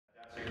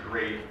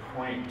great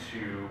point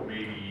to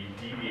maybe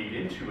deviate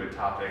into a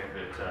topic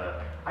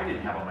that I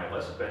didn't have on my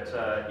list, but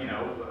you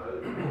know,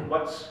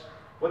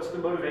 what's the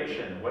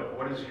motivation?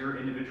 What is your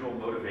individual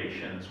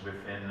motivations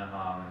within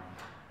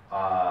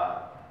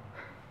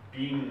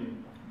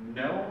being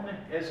known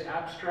as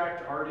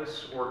abstract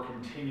artists, or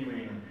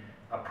continuing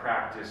a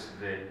practice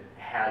that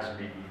has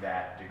maybe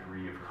that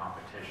degree of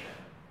competition?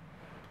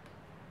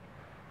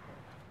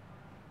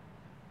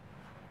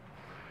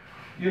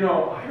 You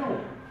know, I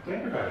don't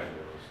think about any of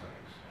those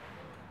things.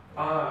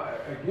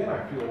 Again,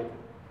 I feel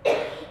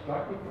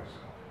stuck with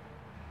myself.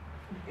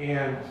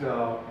 And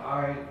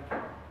I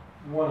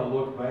want to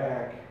look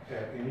back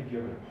at any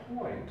given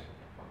point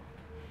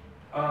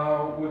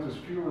with as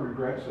few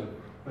regrets of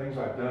things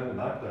I've done and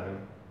not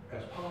done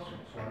as possible.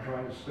 So I'm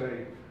trying to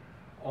stay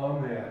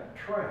on that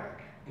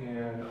track.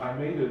 And I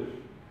made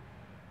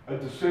a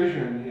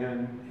decision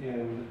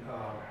in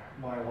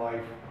my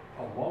life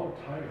a long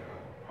time ago,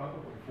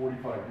 probably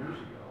 45 years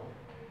ago,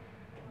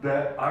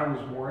 that I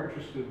was more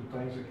interested in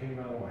things that came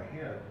out of my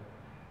head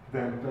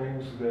than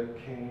things that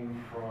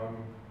came from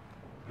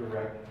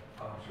direct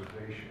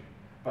observation.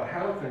 But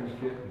how do things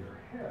get in your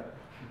head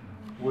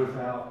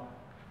without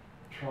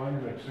trying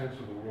to make sense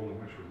of the world in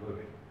which we're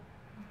living?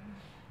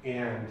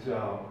 And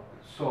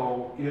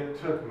so it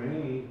took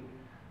me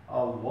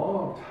a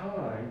long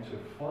time to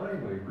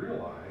finally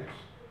realize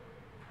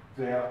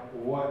that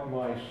what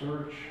my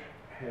search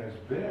has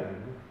been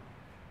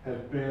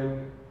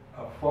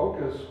a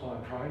focus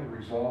on trying to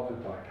resolve the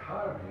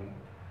dichotomy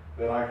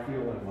that I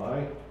feel in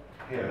my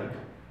head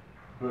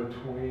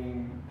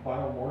between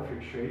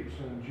biomorphic shapes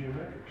and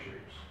geometric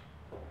shapes,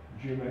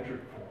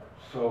 geometric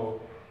forms.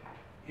 So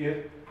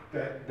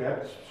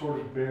that's sort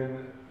of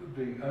been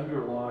the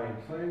underlying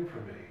thing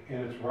for me,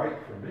 and it's right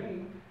for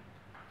me.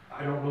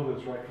 I don't know that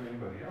it's right for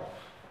anybody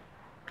else.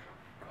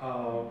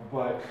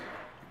 But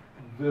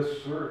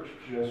this search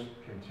just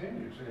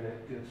continues, and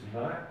it's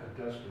not a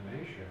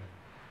destination.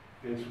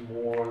 It's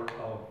more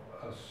of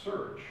a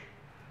search,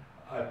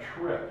 a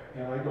trip.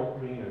 And I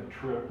don't mean a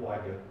trip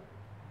like a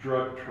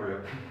drug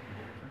trip.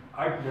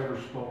 I've never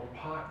smoked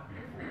pot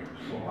before,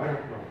 so I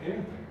don't know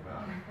anything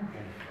about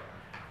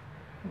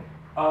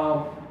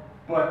it.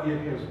 But it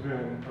has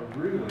been a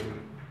really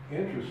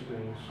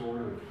interesting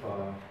sort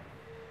of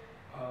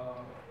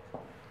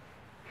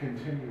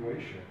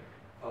continuation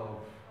of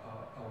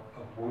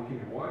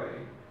working away.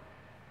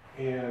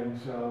 And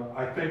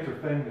I think the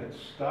thing that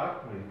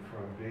stopped me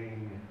from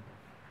being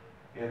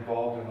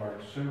involved in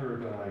art sooner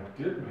than I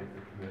did make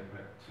the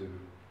commitment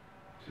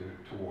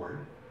toward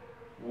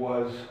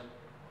was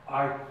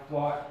I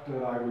thought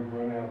that I would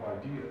run out of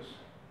ideas.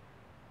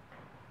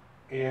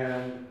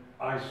 And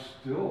I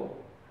still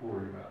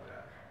worry about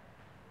that.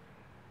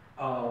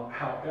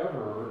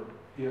 However,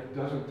 it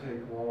doesn't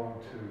take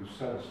long to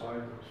set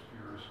aside those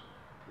fears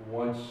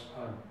once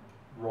I'm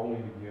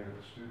rolling again at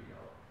the studio.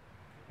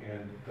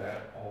 And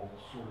that all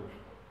sort of,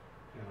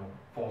 you know,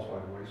 falls by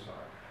the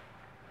wayside.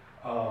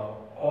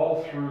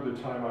 All through the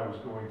time I was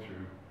going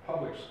through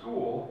public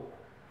school,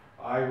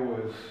 I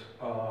was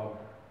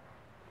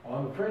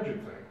on the fringe of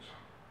things.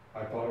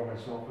 I thought of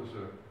myself as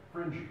a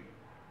fringy.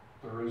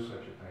 There is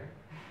such a thing.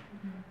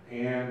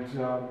 And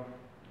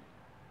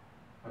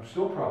I'm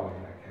still probably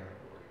in that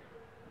category.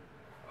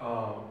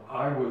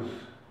 I was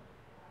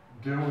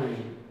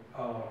doing,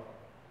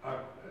 I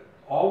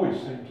always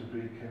seem to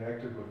be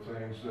connected with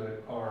things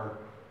that are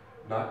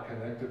not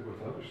connected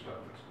with other stuff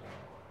that's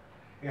going on.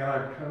 And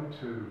I've come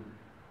to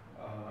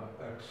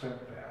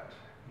accept that.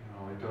 You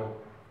know, I don't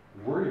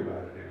worry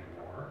about it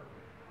anymore.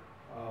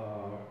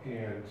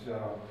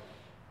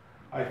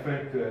 I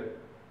think that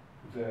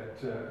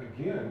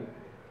again,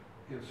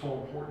 it's so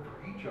important for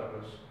each of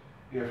us,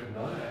 if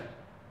not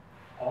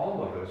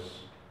all of us,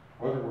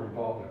 whether we're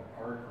involved in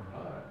art or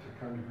not, to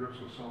come to grips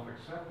with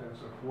self-acceptance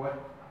of what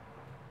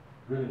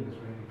really is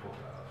meaningful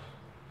to us.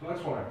 So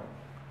that's what I'm,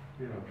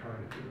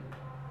 trying to do.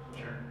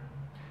 Sure.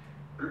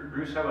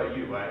 Bruce, how about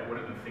you? One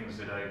of the things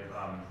that I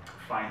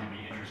find to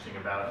be interesting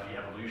about the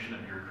evolution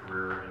of your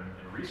career in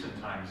recent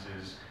times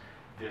is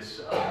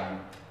this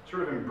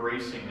sort of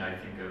embracing, I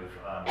think, of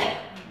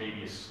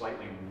maybe a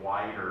slightly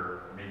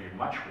wider, maybe a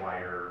much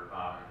wider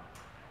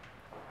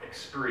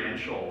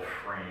experiential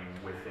frame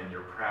within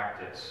your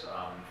practice.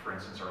 For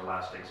instance, our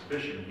last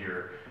exhibition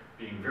here,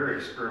 being very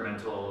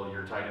experimental,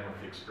 you're tied in with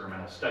the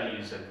experimental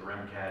studies at the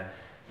REMCAD.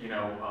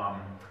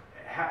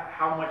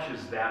 How much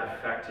is that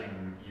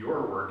affecting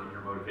your work and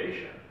your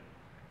motivation?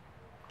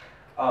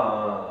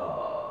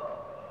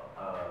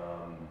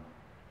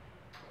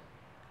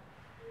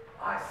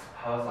 I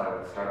suppose I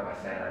would start by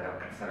saying I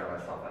don't consider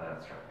myself an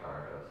abstract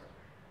artist.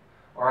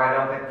 Or I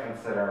don't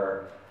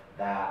consider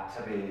that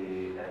to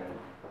be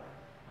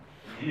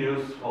a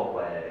useful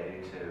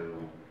way to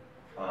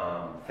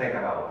think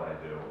about what I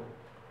do.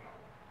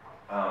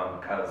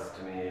 Because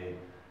to me,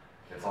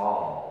 it's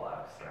all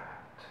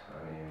abstract.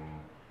 I mean,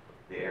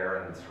 the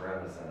air in this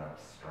room is an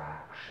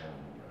abstraction.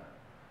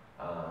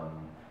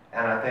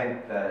 And I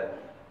think that,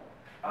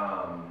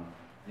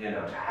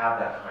 to have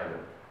that kind of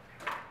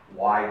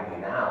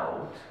widening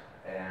out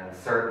and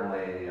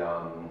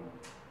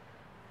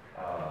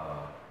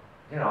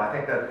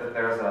think that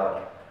there's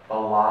the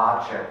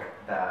logic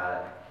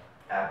that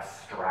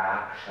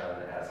abstraction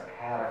as a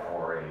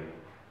category,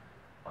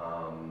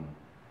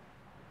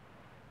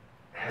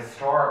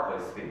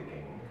 historically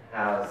speaking,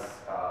 has,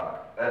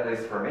 at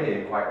least for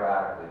me, quite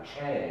radically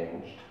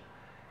changed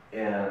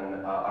in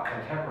a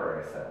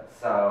contemporary sense.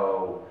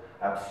 So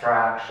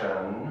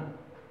abstraction,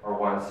 or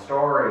one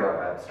story of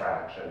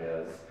abstraction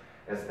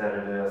is that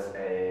it is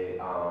a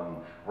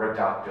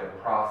reductive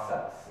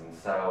process. And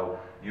so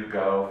you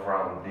go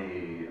from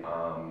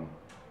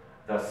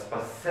the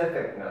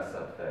specificness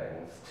of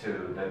things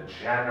to the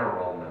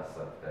generalness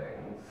of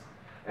things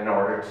in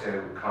order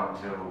to come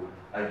to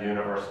a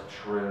universal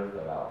truth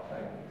about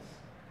things.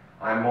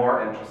 I'm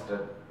more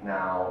interested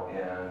now in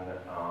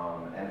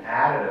an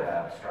additive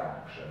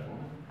abstraction,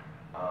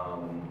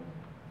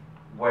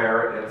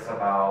 where it's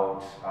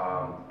about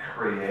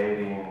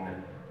creating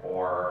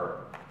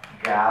or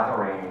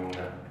gathering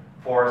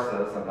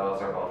forces, and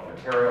those are both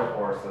material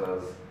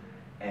forces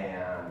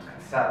and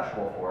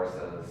conceptual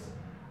forces,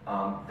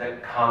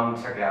 that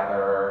come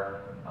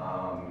together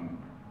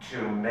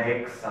to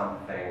make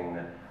something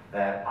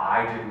that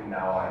I didn't know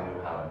I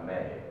knew how to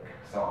make.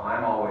 So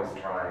I'm always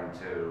trying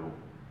to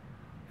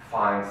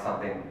find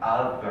something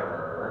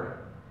other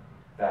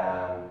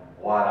than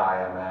what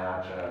I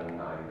imagine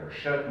I either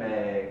should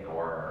make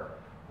or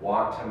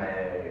want to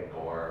make,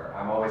 or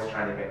I'm always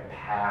trying to get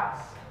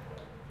past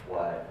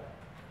what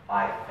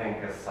I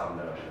think is some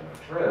notion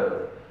of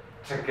truth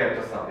to get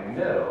to something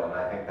new. And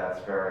I think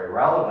that's very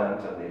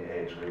relevant in the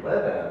age we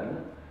live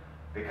in,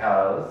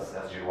 because,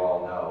 as you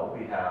all know,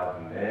 we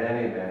have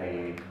many,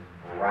 many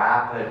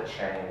rapid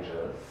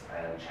changes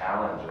and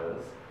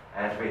challenges,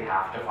 and we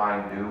have to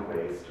find new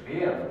ways to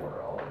be in the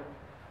world,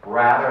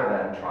 rather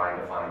than trying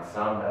to find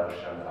some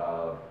notion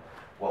of,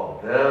 well,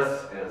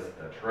 this is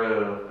the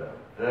truth, and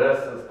this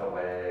is the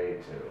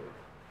way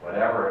to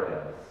whatever it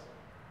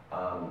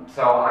is.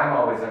 So I'm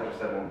always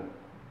interested in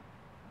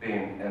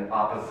being in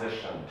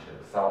opposition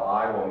to. So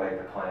I will make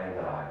the claim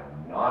that I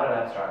am not an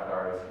abstract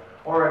artist,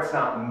 or it's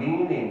not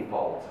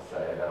meaningful to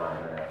say that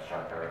I'm an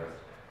abstract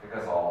artist,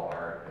 because all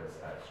art is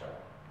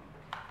abstract.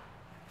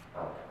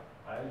 Oh.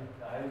 I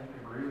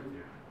agree with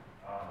you.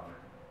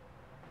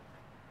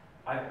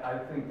 I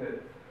think that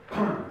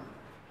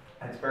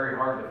it's very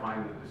hard to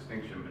find the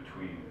distinction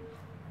between,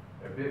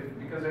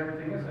 because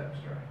everything is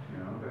abstract, you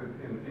know,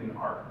 in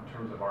art, in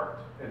terms of art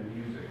and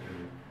music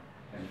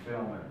and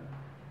film. And,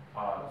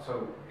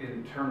 so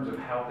in terms of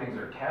how things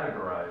are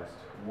categorized,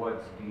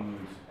 what's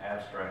deemed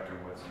abstract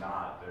and what's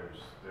not,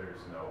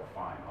 there's no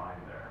fine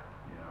line there,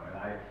 you know.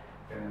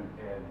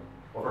 And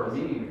for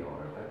me,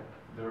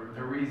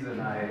 the reason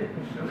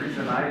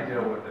I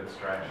deal with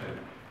abstraction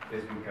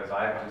is because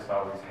I've just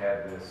always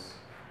had this.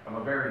 I'm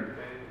a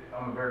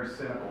very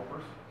cynical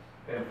person,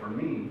 and for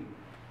me,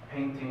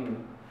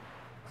 painting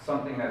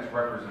something that's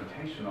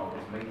representational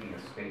is making a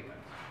statement,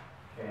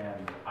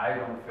 and I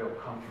don't feel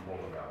comfortable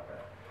about that.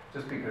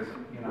 Just because,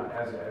 you know,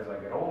 as I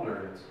get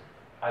older,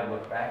 I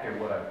look back at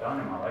what I've done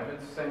in my life.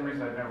 It's the same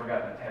reason I've never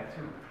gotten a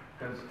tattoo,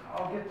 because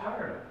I'll get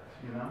tired of it,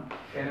 you know.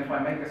 And if I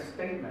make a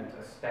statement,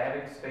 a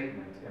static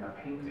statement in a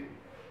painting,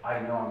 I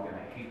know I'm going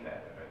to hate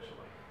that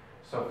eventually.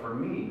 So for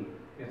me,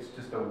 it's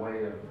just a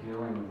way of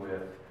dealing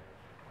with,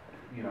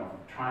 you know,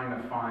 trying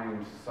to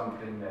find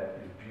something that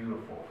is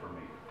beautiful for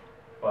me,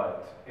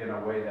 but in a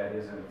way that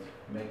isn't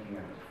making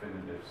a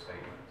definitive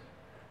statement.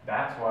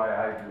 That's why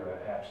I do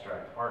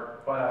abstract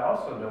art. But I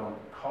also don't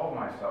call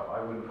myself, I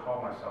wouldn't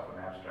call myself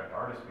an abstract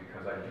artist,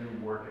 because I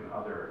do work in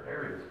other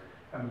areas.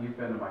 I mean, you've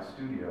been to my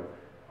studio.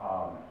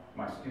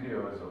 My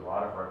studio is a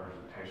lot of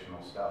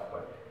representational stuff,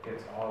 but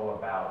it's all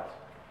about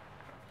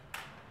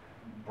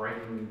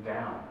breaking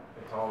down.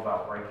 It's all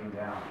about breaking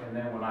down. And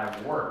then when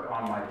I work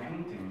on my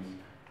paintings,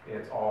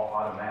 it's all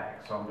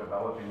automatic. So I'm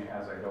developing it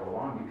as I go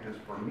along, because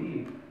for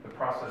me, the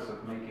process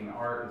of making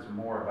art is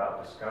more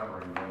about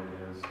discovering than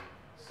it is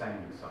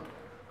saying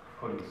something,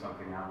 putting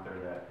something out there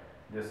that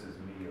this is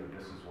me or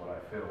this is what I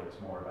feel.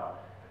 It's more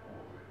about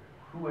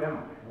who am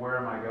I? Where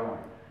am I going?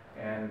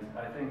 And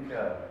I think,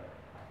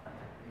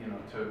 you know,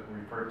 to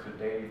refer to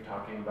Dave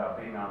talking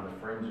about being on the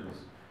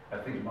fringes, I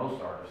think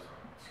most artists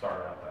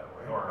start out that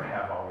way, or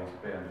have always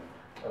been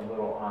a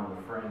little on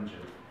the fringe.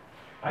 And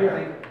I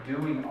think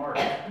doing art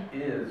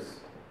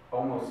is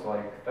almost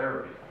like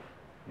therapy.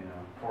 You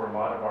know, for a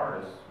lot of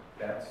artists,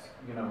 that's,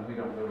 you know, we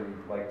don't really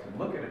like to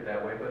look at it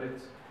that way, but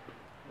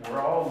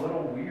we're all a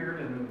little weird,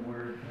 and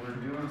we're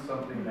doing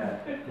something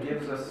that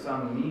gives us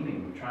some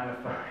meaning, trying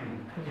to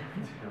find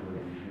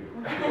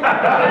we're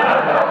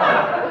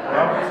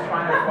always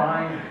trying to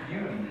find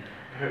beauty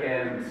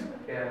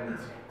and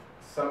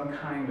some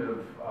kind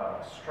of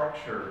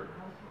structure,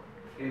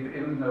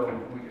 even though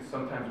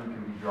sometimes we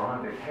can be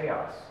drawn to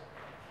chaos.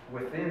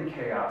 Within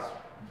chaos,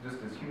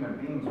 just as human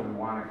beings, we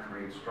want to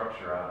create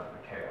structure out of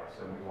the chaos,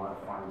 and we want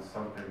to find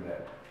something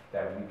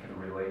that we can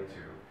relate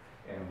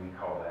to, and we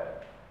call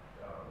that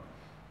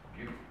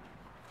beauty.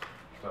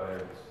 So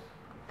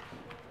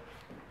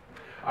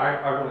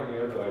I want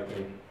to add that I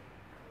think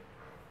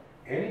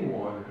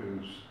anyone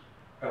who's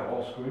at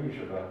all squeamish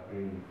about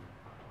being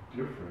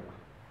different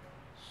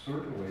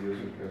certainly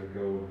isn't going to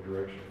go in the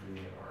direction of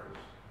being an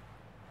artist.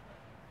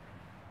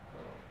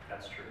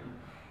 That's true.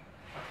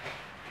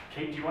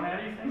 Kate, do you want to add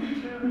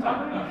anything to the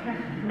topic?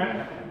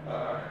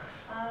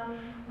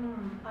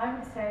 I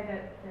would say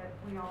that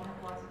we all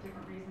have lots of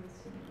different reasons,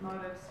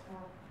 motives for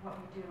what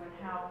we do and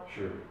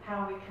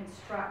how we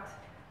construct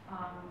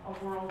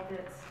a world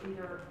that's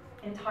either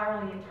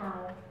entirely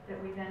internal,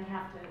 that we then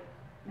have to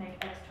make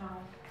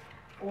external,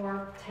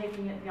 or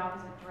taking it the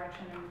opposite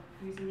direction and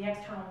using the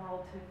external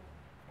world to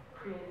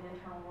create an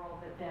internal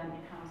world that then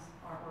becomes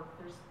artwork.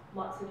 There's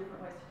lots of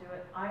different ways to do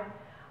it.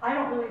 I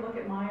don't really look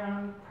at my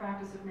own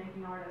practice of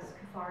making art as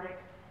cathartic.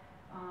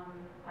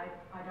 I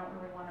don't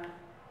really want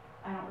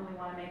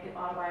to make it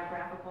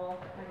autobiographical.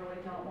 I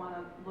really don't want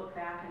to look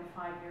back in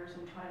 5 years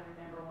and try to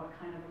remember what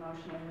kind of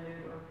emotional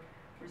mood or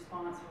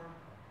response or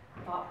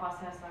thought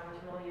process I was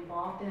really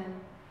involved in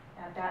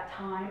at that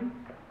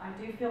time. I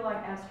do feel like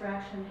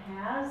abstraction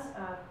has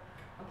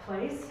a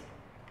place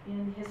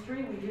in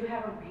history. We do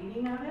have a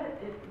reading of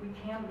it. We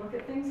can look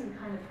at things and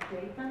kind of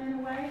date them in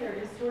a way. There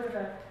is sort of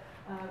a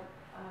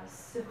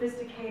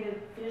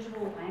sophisticated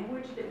visual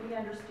language that we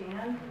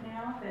understand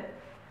now that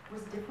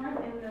was different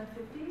in the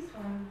 50s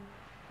when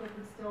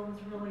Clyfford Still was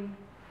really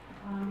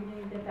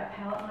beginning to get that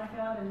palette knife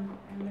out and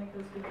make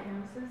those big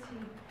canvases.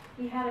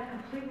 He had a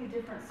completely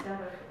different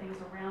set of things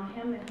around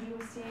him that he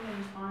was seeing and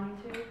responding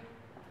to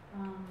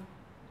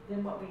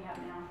than what we have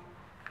now.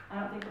 I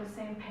don't think those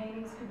same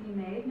paintings could be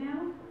made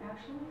now,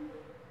 actually.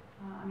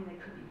 I mean, they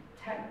could be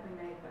technically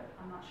made, but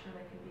I'm not sure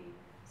they could be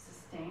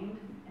sustained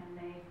and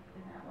made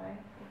in that way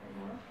if they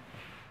were.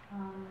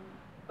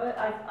 But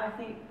I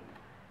think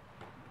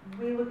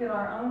we look at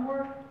our own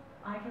work.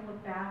 I can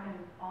look back, and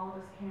all of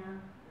us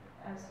can,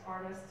 as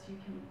artists. You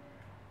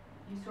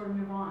sort of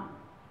move on.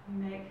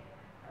 You make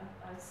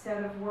a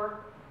set of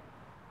work.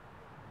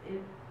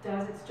 It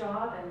does its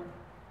job, and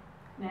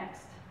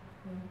next.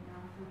 You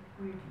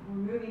know, we're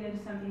moving into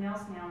something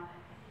else now.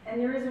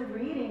 And there is a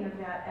reading of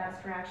that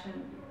abstraction.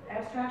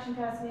 Abstraction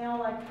to us now,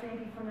 like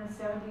maybe from the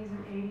 70s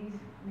and 80s,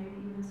 maybe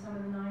even some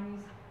of the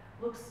 90s,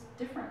 looks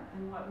different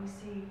than what we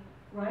see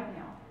right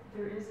now.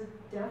 There is a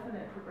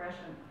definite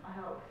progression, I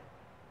hope.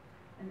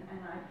 And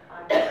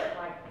I'd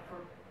like for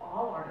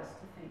all artists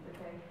to think that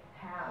they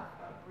have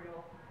a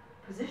real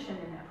position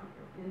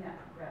in that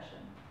progression.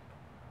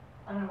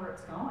 I don't know where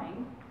it's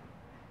going.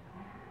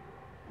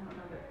 I don't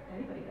know that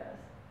anybody does.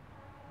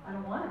 I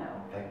don't want to know.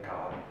 Thank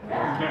God.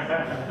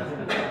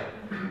 Yeah.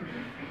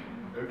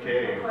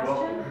 Okay.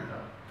 Question?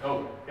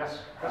 Oh, yes.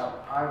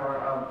 I'm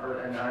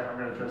going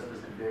to address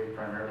this to Dave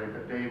primarily,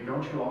 but Dave,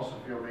 don't you also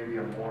feel maybe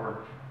a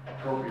more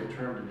appropriate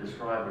term to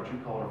describe what you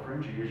call a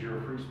fringy is you're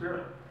a free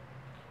spirit?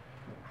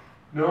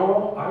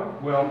 No,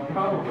 well,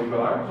 probably, but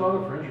I was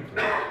on the fringe of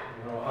things.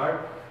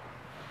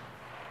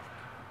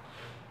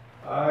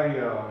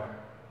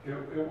 You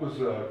know, it was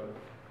a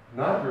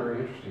not very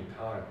interesting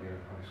time being in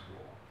high school.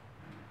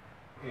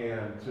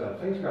 And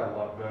things got a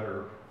lot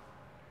better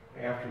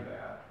after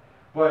that.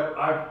 But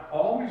I've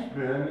always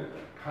been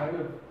kind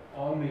of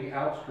on the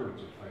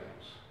outskirts of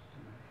things.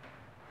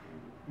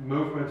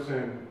 Movements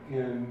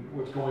in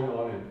what's going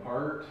on in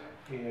art,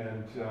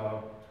 and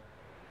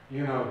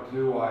you know,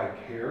 do I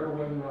care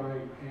whether I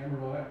am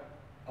or not?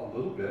 A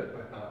little bit,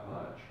 but not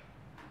much.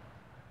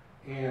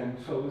 And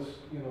so this,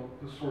 you know,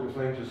 this sort of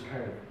thing just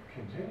kind of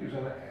continues,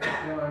 and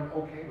I'm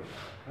okay with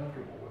that,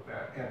 comfortable with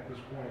that at this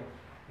point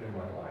in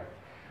my life.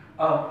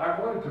 I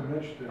wanted to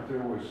mention that there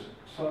was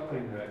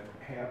something that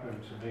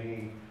happened to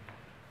me.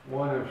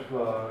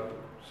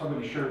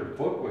 Somebody shared a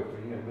book with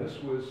me, and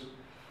this was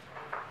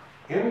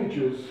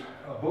images,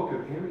 a book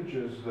of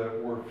images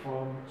that were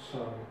from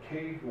some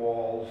cave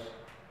walls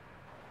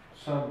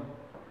some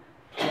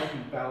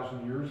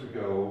 20,000 years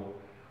ago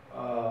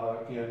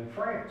in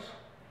France.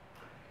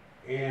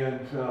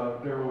 And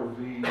there were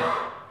these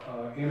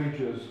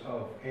images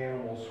of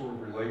animals sort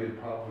of related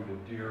probably to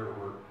deer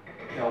or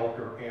elk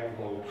or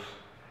antelopes.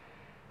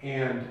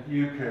 And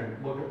you can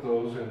look at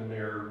those and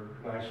they're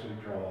nicely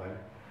drawn.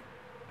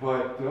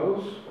 But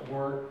those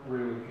weren't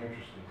really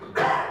interesting to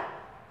me.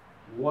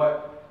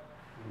 What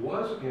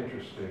was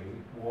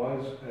interesting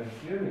was an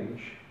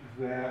image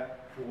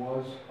that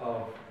was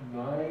of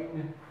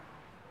 9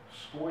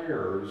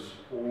 squares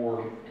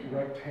or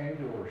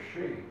rectangular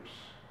shapes.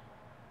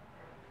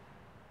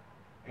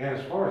 And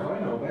as far as I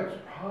know, that's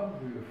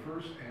probably the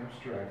first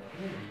abstract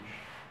image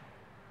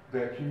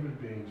that human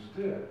beings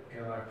did.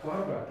 And I've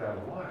thought about that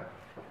a lot.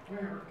 Where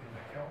in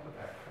the hell did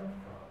that come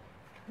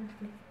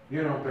from?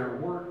 You know, there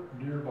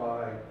weren't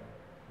nearby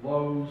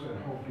Lowe's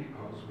and Home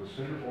Depots with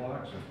cinder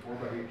blocks and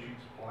 4x8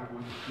 sheets of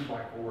plywood and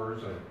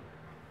 2x4s and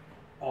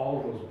all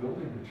of those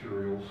building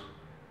materials.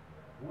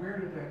 Where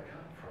did that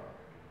come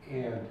from?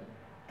 And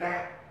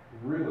that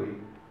really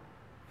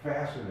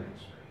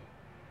fascinates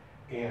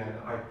me. And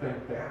I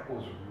think that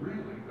was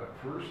really the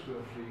first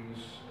of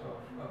these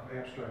of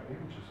abstract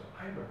images that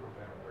I've ever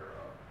been aware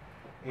of.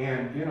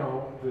 And you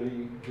know,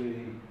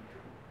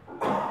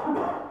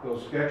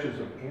 those sketches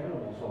of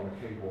animals on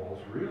the cave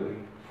walls really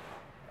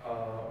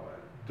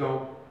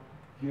don't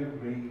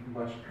give me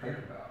much to think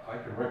about. I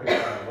can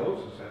reconcile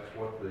those as that's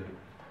what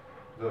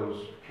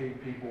those cave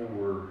people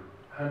were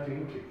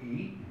hunting to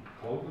eat and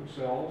clothe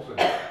themselves and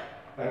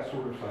that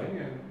sort of thing,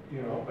 and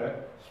you know,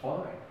 that's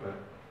fine. But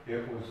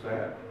it was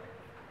that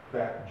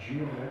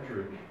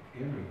geometric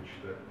image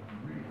that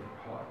really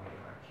caught me,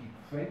 and I keep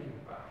thinking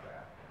about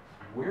that.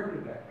 Where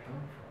did that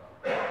come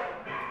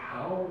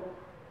from?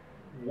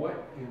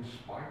 What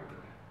inspired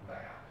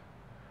that?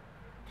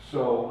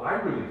 So I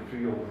really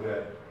feel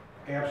that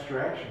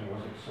abstraction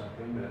wasn't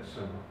something that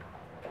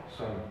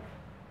some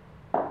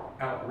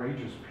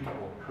outrageous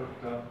people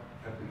cooked up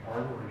at the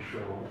Armory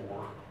show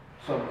or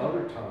some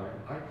other time.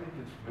 I think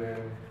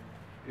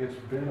it's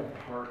been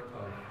a part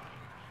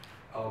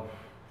of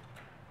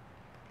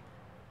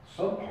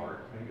some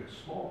part, maybe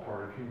a small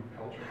part of human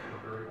culture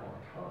for a very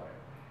long time.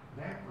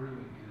 That really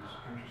is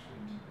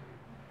interesting to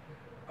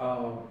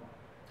me.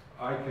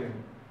 I can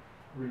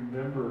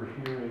remember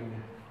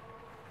hearing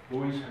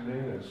Luis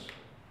Jimenez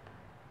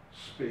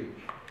speak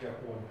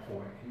at one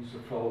point. He's the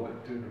fellow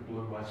that did the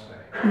Blue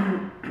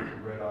Mustang with the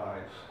red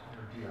eyes,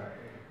 or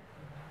DIA,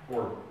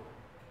 or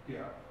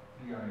yeah,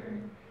 DIA.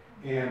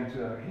 And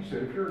he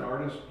said, if you're an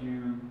artist,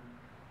 you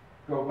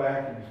go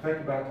back and you think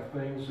about the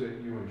things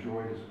that you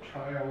enjoyed as a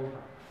child,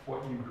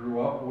 what you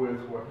grew up with,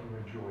 what you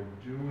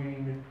enjoyed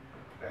doing,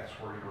 that's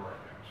where your art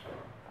comes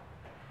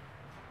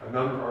from.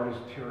 Another artist,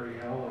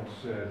 Terry Allen,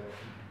 said,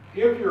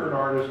 if you're an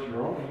artist,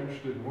 you're only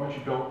interested in what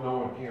you don't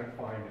know and can't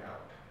find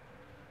out.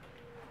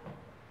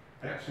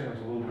 That sounds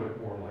a little bit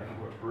more like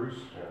what Bruce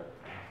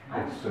I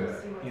had just want to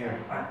said. see what's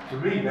And like. to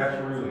me, that's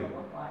What's it really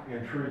look like?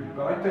 intriguing.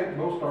 But I think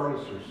most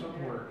artists are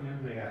somewhere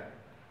in that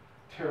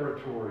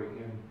territory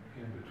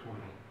in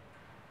between.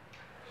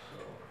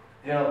 So.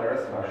 You know, there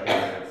is an argument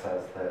that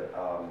says that,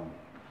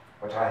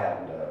 which I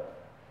happen to,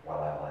 well,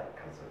 I like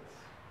because it's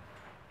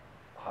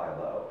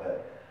high-low,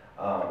 but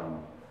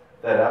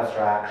that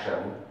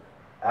abstraction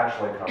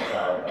actually comes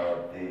out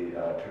of the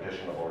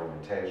tradition of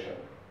ornamentation.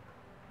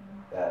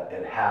 That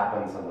it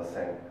happens in the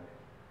same,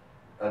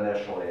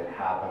 initially it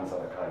happens in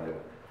a kind of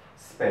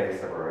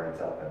space, or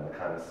ends up in the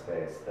kind of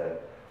space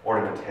that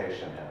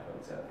ornamentation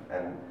happens in.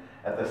 And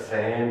at the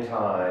same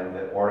time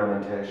that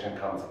ornamentation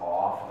comes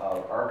off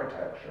of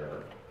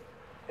architecture,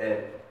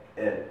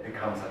 it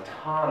becomes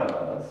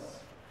autonomous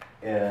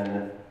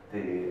in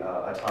the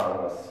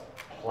autonomous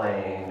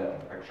plane of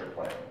the picture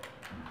plane.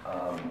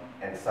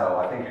 And so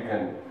I think you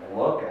can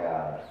look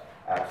at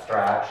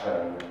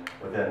abstraction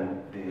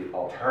within the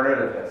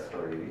alternative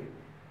history,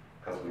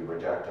 because we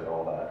rejected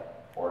all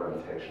that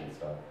ornamentation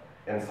stuff,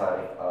 inside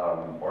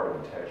of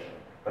ornamentation.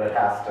 But it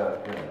has to,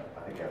 you know,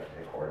 I think you have to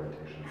take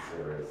ornamentation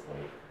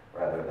seriously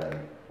rather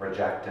than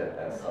reject it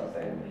as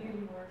something. The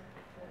beauty word,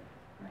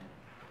 right?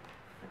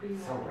 The B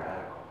So word.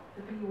 radical.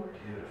 The B word.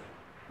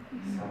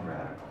 Beautiful. So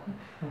radical.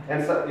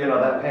 And so, you know,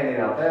 that painting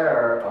out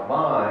there of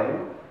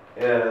mine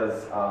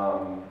is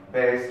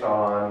based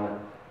on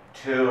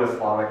two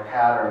Islamic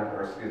patterns,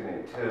 or excuse me,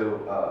 two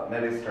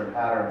Mid-Eastern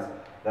patterns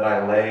that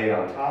I laid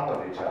on top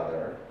of each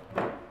other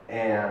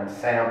and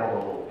sampled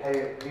a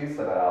little piece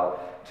of it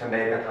out to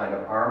make a kind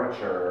of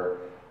armature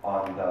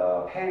on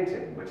the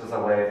painting, which is a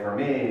way for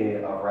me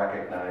of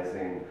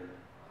recognizing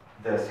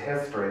this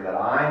history that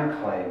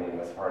I'm claiming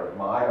as part of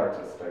my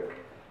artistic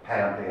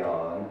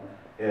pantheon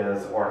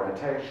is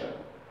ornamentation,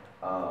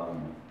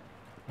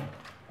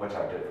 which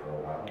I did for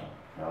a while.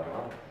 Now do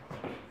I.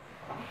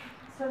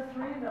 So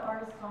three of the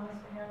artists on this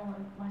panel,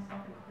 and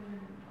myself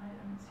included, I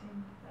haven't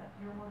seen that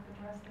your work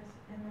addressed this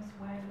in this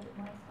way, that it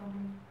might still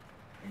be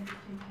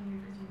interesting to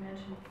you, because you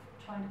mentioned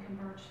trying to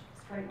converge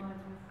straight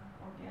lines with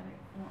organic,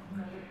 you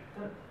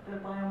know, the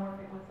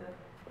biomorphic with the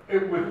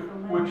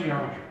With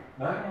geometry,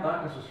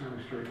 not necessarily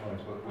straight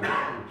lines, but with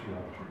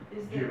geometry,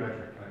 Is there-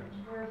 geometric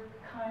things. we're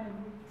kind of,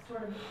 we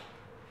sort of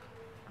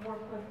work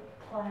with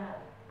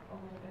plaid a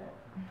little bit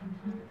from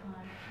time to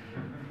time.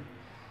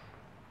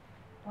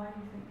 Why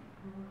do you think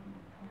we're working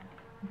with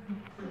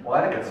plaid? Well,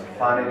 I think it's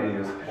funny to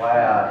use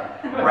plaid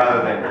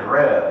rather than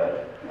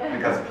grid,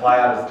 because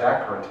plaid is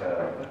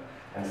decorative,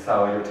 and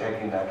so you're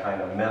taking that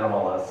kind of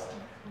minimalist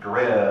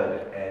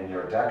grid and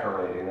you're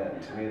decorating it,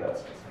 and to me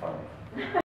that's just funny.